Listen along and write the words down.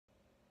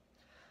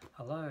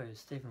Hello,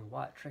 Stephen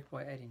White,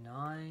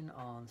 TrekBoy89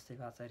 on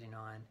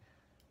SteveArts89.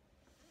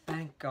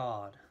 Thank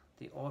God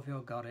the Orville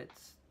got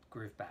its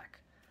groove back.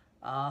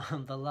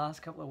 The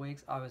last couple of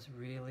weeks I was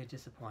really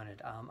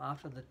disappointed.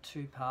 After the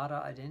two-parter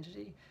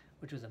Identity,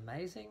 which was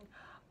amazing,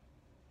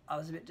 I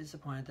was a bit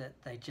disappointed that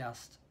they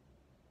just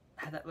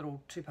had that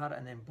little two-parter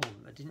and then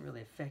boom, it didn't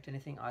really affect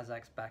anything.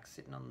 Isaac's back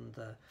sitting on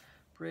the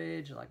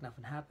bridge like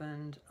nothing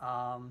happened.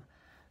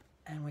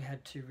 And we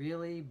had two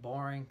really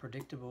boring,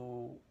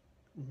 predictable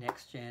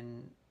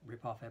next-gen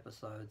rip-off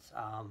episodes.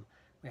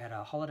 We had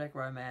a holodeck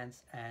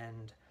romance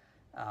and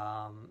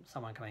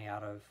someone coming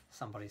out of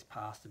somebody's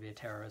past to be a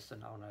terrorist,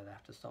 and oh no, they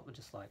have to stop. But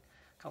just like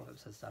a couple of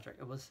episodes of Star Trek.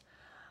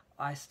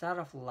 I started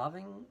off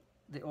loving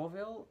the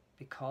Orville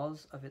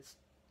because of its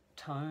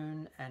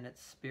tone and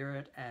its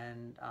spirit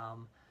and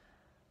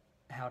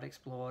how it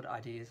explored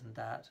ideas and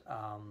that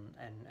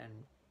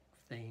and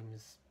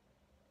themes,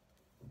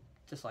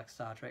 just like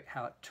Star Trek,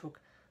 how it took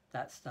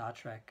that Star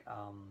Trek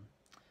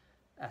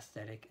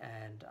aesthetic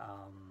and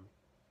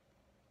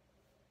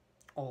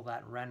all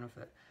that and ran with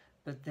it.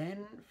 But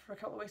then for a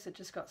couple of weeks it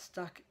just got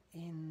stuck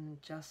in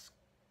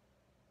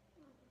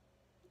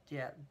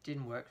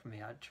didn't work for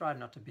me. I tried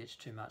not to bitch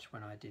too much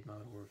when I did my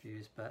little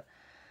reviews, but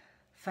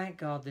thank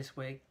God this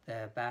week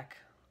they're back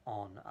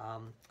on.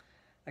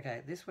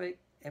 Okay, this week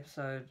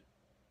episode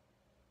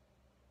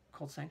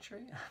called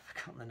Sanctuary, I've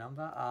forgotten the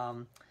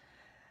number.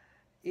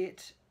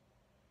 It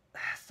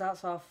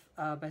starts off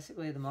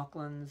basically the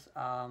Moclans,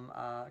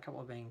 a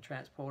couple are being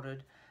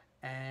transported,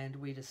 and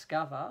we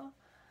discover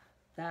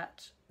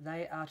that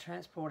they are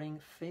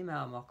transporting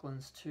female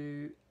Moclans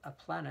to a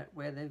planet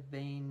where they've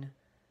been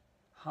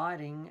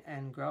hiding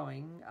and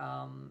growing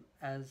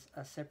as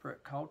a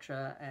separate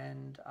culture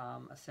and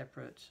a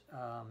separate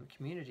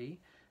community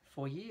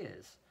for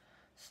years.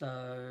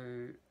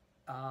 So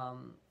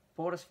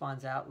Bortus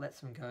finds out,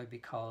 lets them go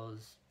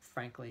because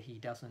frankly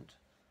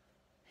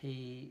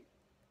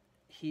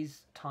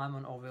his time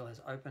on Orville has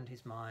opened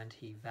his mind.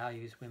 He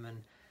values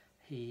women.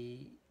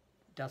 He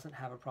doesn't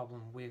have a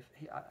problem with.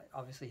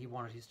 Obviously, he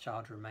wanted his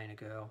child to remain a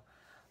girl.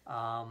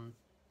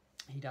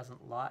 He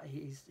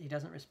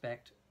doesn't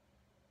respect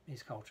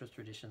his culture's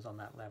traditions on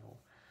that level.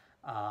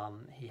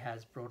 He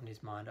has broadened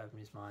his mind, opened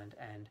his mind,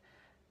 and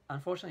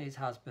unfortunately, his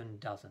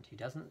husband doesn't. He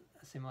doesn't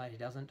assimilate. He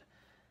doesn't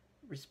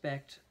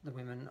respect the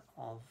women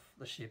of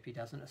the ship. He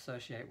doesn't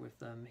associate with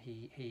them.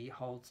 He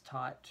holds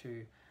tight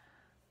to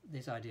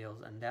these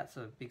ideals, and that's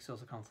a big source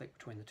of conflict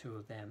between the two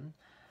of them.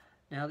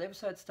 Now the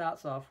episode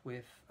starts off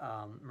with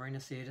Marina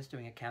Sirtis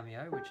doing a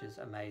cameo, which is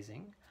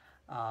amazing.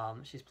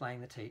 She's playing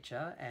the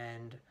teacher,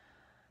 and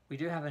we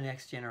do have a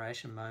Next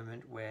Generation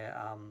moment where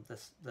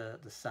the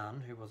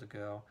son, who was a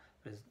girl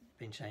but has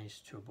been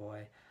changed to a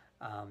boy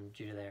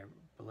due to their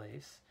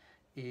beliefs,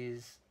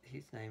 his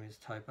name is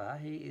Topa.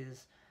 He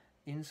is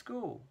in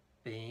school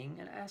being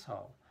an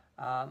asshole.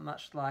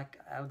 Much like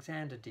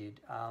Alexander did,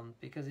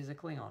 because he's a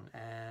Klingon,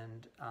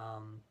 and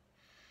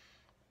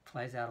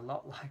plays out a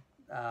lot like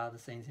the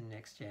scenes in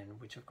Next Gen,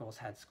 which of course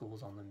had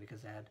schools on them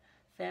because they had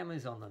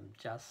families on them,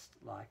 just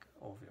like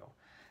Orville.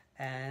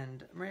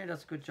 And Marina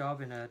does a good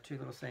job in her two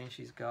little scenes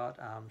she's got.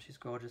 She's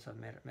gorgeous. I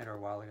met her a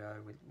while ago.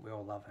 We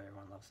all love her.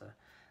 Everyone loves her.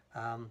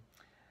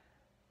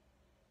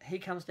 He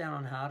comes down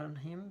on hard on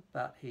him,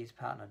 but his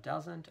partner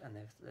doesn't, and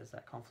there's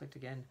that conflict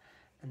again.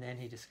 And then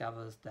he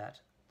discovers that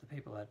the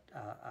people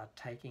are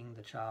taking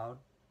the child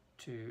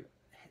to.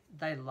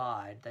 They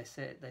lied. They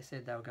said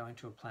they were going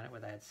to a planet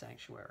where they had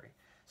sanctuary,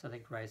 so they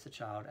could raise the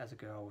child as a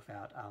girl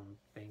without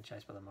being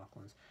chased by the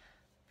Moclans.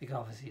 Because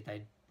obviously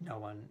no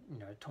one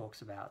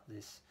talks about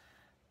this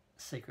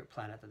secret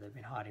planet that they've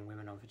been hiding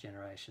women on for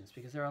generations.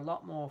 Because there are a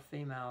lot more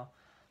female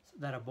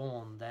that are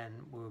born than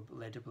we were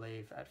led to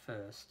believe at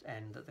first,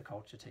 and that the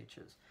culture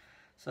teaches.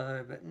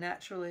 So, but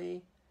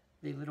naturally,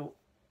 the little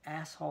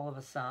asshole of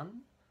a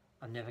son.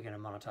 I'm never going to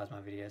monetize my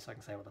videos, so I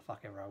can say what the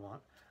fuck ever I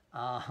want.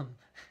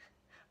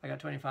 I got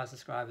 25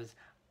 subscribers.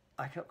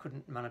 I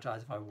couldn't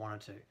monetize if I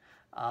wanted to.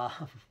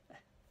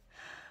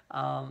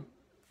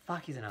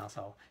 Fuck, he's an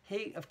asshole.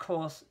 He, of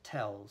course,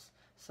 tells.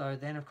 So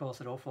then, of course,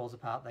 it all falls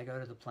apart. They go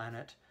to the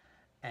planet,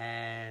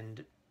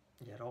 and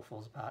yeah, it all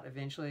falls apart.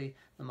 Eventually,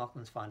 the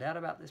Moclans find out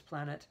about this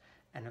planet,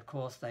 and of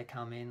course, they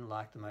come in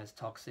like the most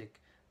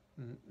toxic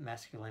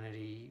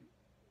masculinity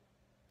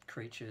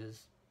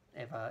creatures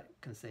ever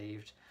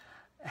conceived.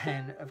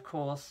 And of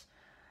course,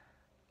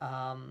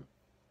 the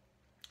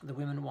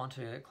women want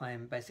to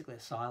claim basically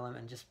asylum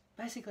and just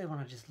basically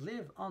want to just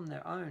live on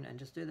their own and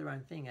just do their own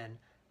thing and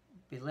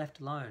be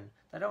left alone.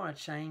 They don't want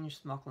to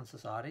change Moclan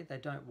society. They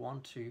don't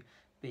want to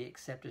be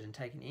accepted and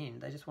taken in.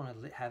 They just want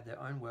to have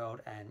their own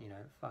world and,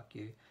 fuck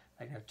you.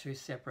 They can have two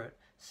separate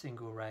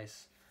single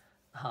race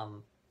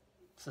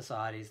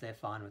societies. They're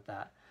fine with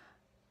that.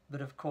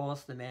 But of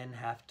course, the men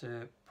have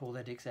to pull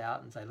their dicks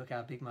out and say, look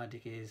how big my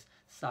dick is,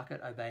 suck it,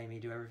 obey me,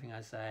 do everything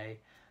I say,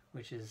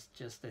 which is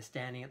just, they're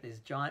standing at this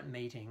giant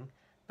meeting,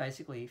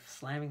 basically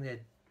slamming their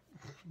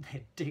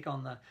dick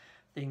on the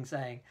thing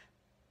saying,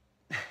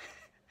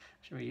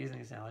 should be using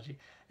this analogy,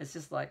 it's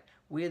just like,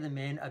 we're the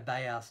men,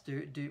 obey us,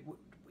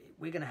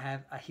 we're going to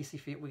have a hissy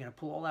fit. We're going to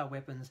pull all our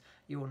weapons.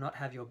 You will not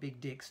have your big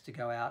dicks to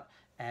go out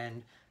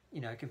and,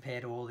 you know,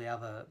 compare to all the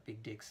other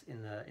big dicks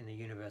in the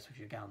universe with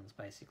your guns,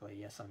 basically.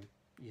 Yes, I'm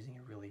using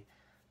a really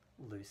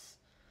loose,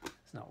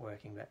 it's not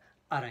working, but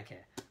I don't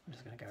care. I'm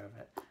just going to go over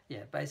it.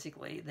 Yeah,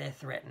 basically they're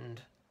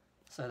threatened,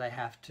 so they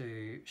have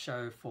to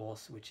show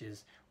force, which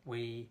is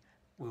we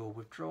will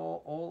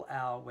withdraw all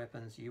our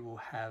weapons. You will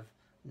have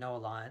no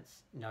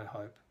alliance, no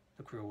hope.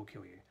 The crew will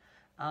kill you.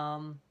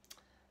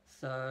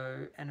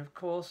 So, and of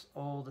course,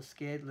 all the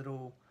scared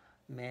little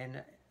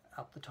men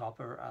up the top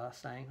are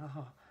saying,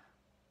 oh,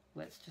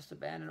 let's just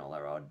abandon all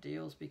our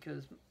ideals,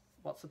 because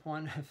what's the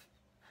point of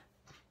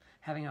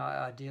having our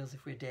ideals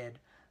if we're dead?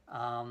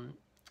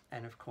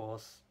 And of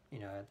course, you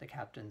know, the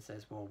captain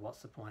says, well,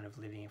 what's the point of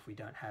living if we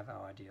don't have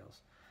our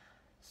ideals?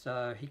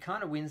 So he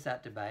kind of wins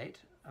that debate.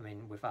 I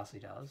mean, with us he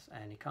does,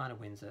 and he kind of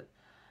wins it.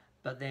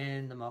 But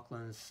then the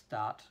Moclans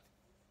start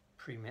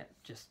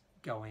just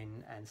go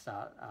in and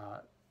start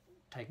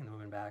taking the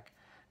women back.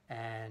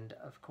 And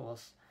of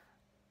course,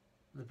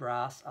 the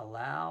brass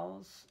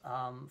allows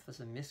for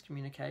some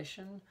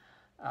miscommunication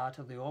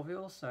to the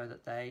Orville, so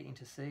that they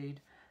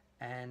intercede.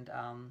 And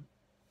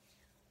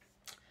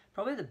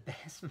probably the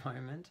best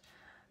moment,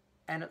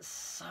 and it's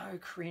so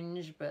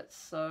cringe but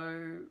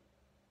so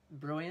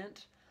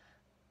brilliant,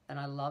 and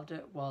I loved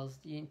it, was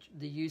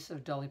the use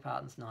of Dolly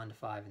Parton's 9 to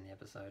 5 in the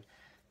episode.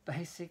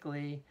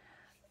 Basically,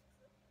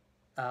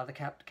 the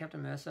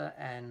Captain Mercer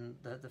and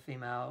the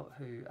female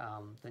who,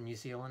 the New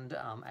Zealand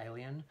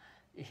alien,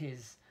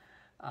 is,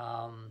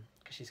 because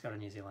she's got a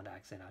New Zealand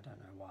accent, I don't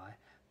know why,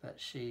 but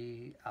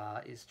she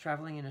is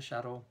travelling in a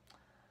shuttle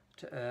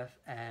to Earth,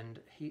 and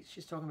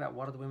she's talking about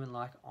what are the women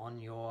like on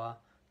your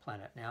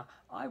planet. Now,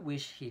 I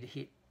wish he'd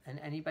hit,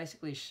 and he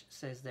basically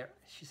says there,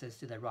 she says,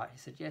 do they write? He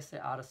said, yes,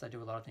 they're artists, they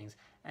do a lot of things,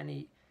 and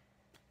he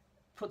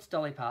puts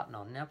Dolly Parton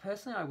on. Now,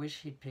 personally, I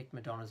wish he'd picked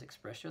Madonna's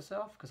Express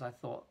Yourself, because I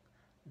thought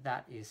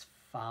that is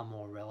far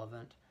more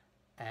relevant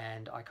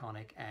and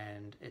iconic,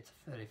 and it's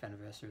the 30th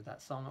anniversary of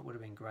that song. It would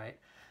have been great,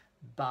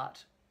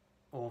 but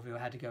Orville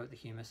had to go with the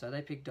humour, so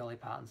they picked Dolly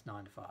Parton's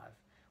 9 to 5,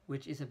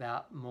 which is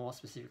about, more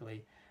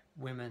specifically,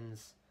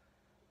 women's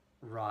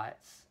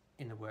rights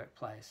in the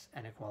workplace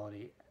and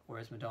equality,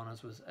 whereas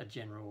Madonna's was a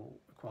general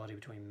equality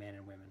between men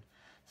and women.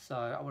 So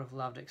I would have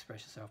loved to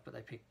Express Yourself, but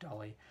they picked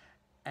Dolly.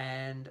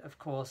 And of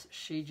course,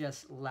 she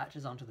just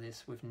latches onto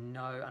this with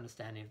no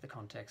understanding of the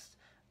context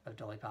of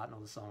Dolly Parton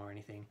or the song or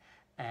anything,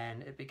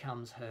 and it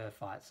becomes her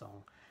fight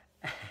song.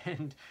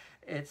 And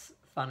it's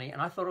funny,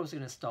 and I thought it was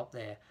going to stop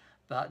there,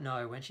 but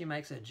no, when she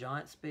makes a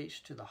giant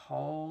speech to the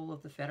whole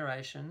of the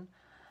Federation,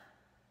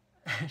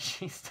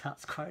 she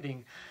starts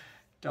quoting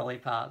Dolly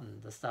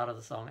Parton, the start of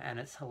the song, and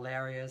it's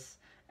hilarious.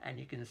 And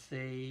you can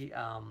see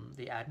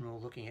the Admiral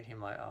looking at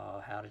him like,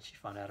 oh, how did she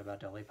find out about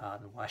Dolly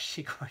Parton? Why is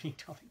she quoting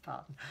Dolly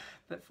Parton?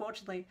 But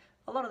fortunately,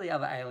 a lot of the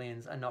other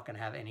aliens are not going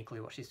to have any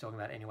clue what she's talking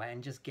about anyway,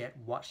 and just get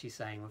what she's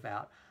saying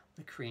without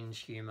the cringe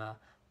humour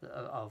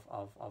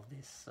of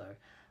this. So,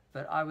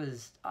 but I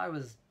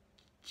was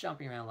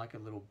jumping around like a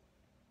little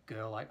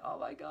girl, like, oh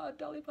my God,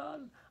 Dolly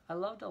Parton! I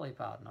love Dolly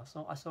Parton.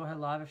 I saw her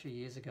live a few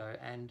years ago,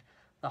 and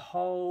the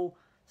whole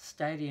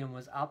stadium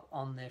was up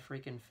on their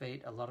freaking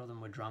feet. A lot of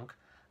them were drunk,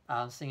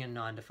 singing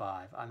 9 to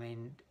 5. I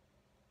mean,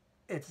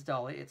 it's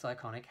Dolly, it's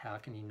iconic, how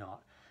can you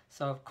not?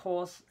 So of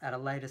course, at a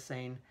later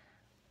scene,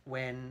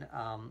 when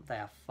they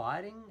are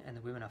fighting, and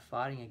the women are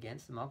fighting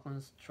against the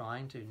Moclans,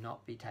 trying to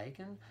not be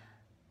taken,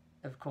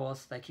 of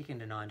course, they kick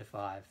into 9 to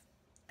 5.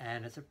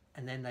 And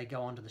then they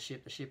go onto the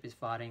ship. The ship is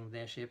fighting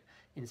their ship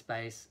in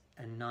space,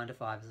 and 9 to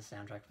 5 is the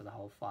soundtrack for the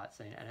whole fight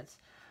scene. And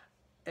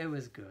it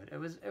was good. It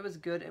was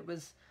good. It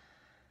was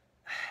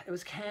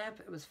camp.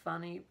 It was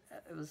funny.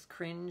 It was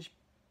cringe.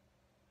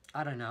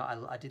 I don't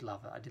know. I did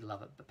love it. I did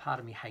love it. But part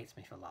of me hates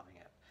me for loving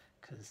it,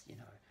 because, you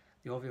know,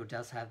 the Orville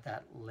does have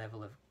that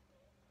level of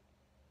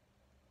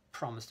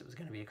promised it was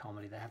going to be a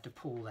comedy. They have to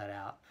pull that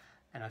out,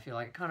 and I feel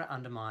like it kind of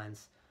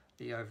undermines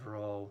the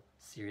overall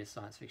serious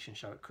science fiction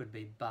show it could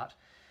be, but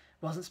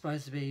wasn't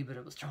supposed to be, but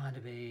it was trying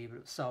to be, but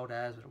it was sold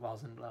as, but it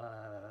wasn't, blah, blah,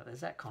 blah. There's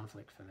that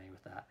conflict for me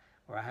with that,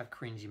 where I have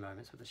cringy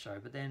moments with the show,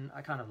 but then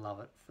I kind of love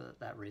it for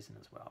that reason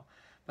as well.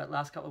 But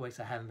last couple of weeks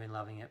I haven't been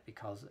loving it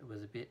because it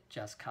was a bit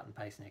just cut and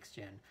paste next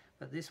gen.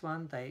 But this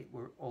one, they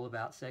were all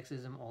about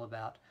sexism, all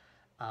about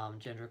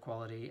gender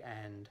equality,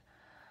 and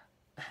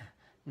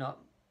not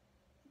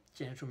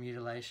genital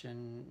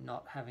mutilation,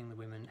 not having the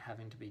women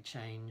having to be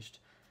changed.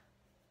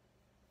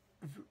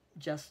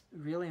 Just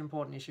really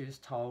important issues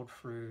told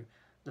through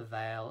the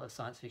veil of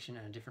science fiction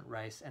and a different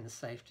race, and the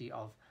safety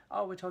of,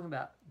 oh, we're talking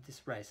about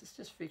this race, it's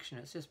just fiction,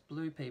 it's just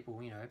blue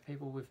people, you know,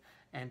 people with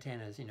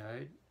antennas, you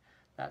know.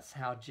 That's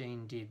how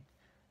Gene did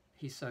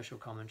his social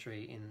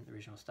commentary in the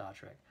original Star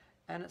Trek,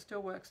 and it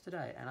still works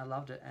today, and I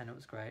loved it, and it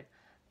was great,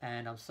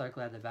 and I'm so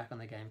glad they're back on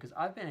the game, because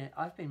I've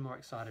been more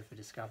excited for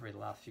Discovery the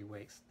last few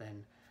weeks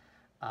than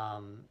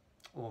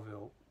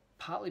Orville,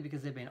 partly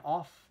because they've been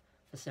off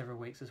for several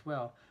weeks as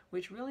well,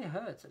 which really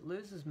hurts. It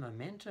loses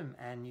momentum,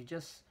 and you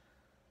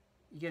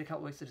get a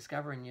couple of weeks of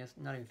Discovery and you're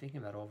not even thinking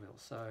about Orville.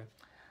 So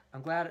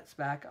I'm glad it's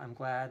back. I'm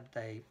glad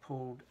they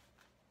pulled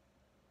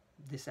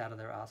this out of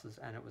their asses,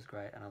 and it was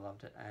great, and I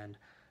loved it. And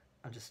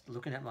I'm just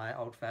looking at my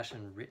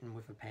old-fashioned written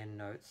with a pen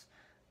notes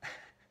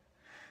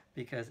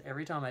because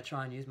every time I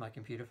try and use my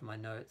computer for my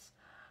notes,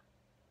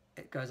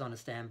 it goes on a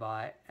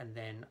standby, and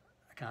then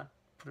I can't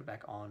put it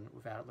back on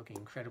without it looking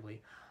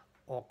incredibly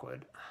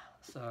awkward.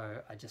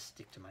 So I just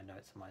stick to my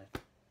notes on my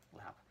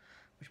lap,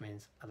 which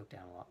means I look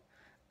down a lot.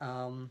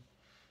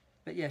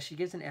 But yeah, she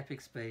gives an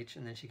epic speech,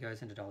 and then she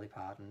goes into Dolly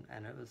Parton,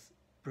 and it was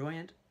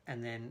brilliant,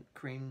 and then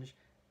cringe,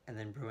 and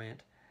then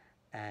brilliant,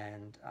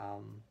 and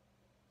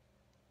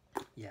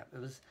yeah, it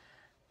was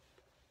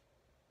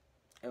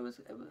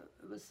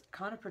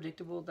kind of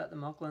predictable that the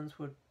Mocklins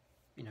would,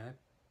 you know,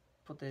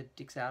 put their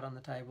dicks out on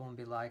the table and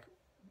be like,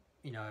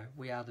 you know,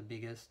 we are the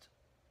biggest,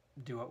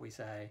 do what we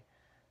say.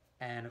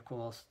 And of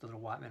course, the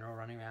little white men are all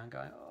running around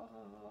going,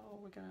 oh,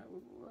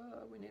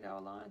 we need our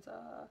alliance.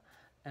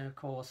 And of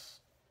course,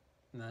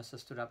 Mercer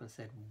stood up and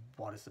said,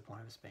 what is the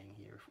point of us being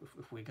here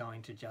if we're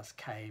going to just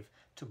cave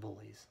to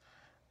bullies,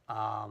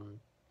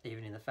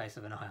 even in the face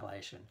of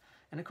annihilation?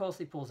 And of course,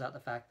 he pulls out the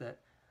fact that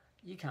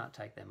you can't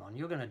take them on.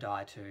 You're going to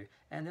die too.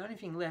 And the only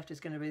thing left is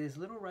going to be this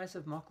little race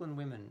of Mocklin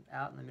women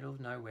out in the middle of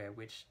nowhere,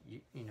 which,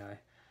 you know,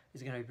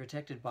 is going to be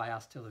protected by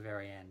us till the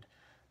very end.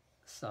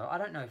 So I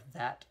don't know if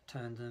that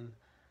turned them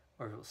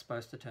or if it was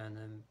supposed to turn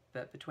them,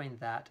 but between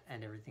that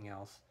and everything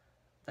else,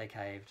 they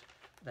caved,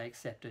 they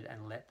accepted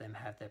and let them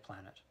have their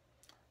planet.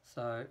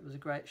 So it was a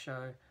great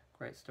show,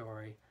 great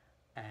story,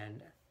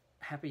 and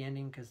happy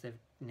ending because they've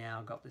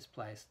now got this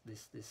place,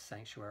 this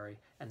sanctuary,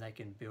 and they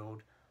can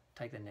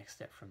take the next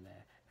step from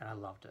there. And I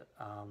loved it.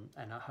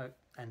 And I hope,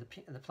 and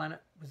the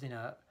planet was in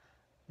a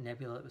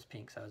nebula. It was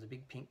pink, so it was a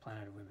big pink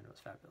planet of women. It was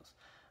fabulous.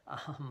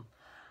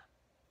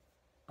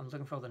 I'm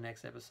looking for the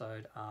next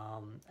episode,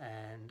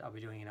 and I'll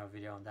be doing another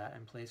video on that.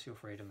 And please feel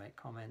free to make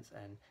comments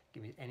and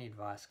give me any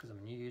advice because I'm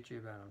a new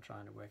YouTuber and I'm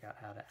trying to work out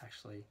how to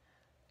actually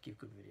give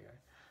good video.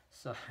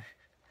 So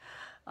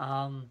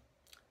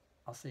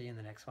I'll see you in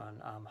the next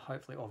one.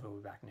 Hopefully Orville will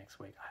be back next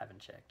week. I haven't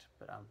checked,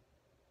 but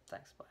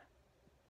thanks, bye.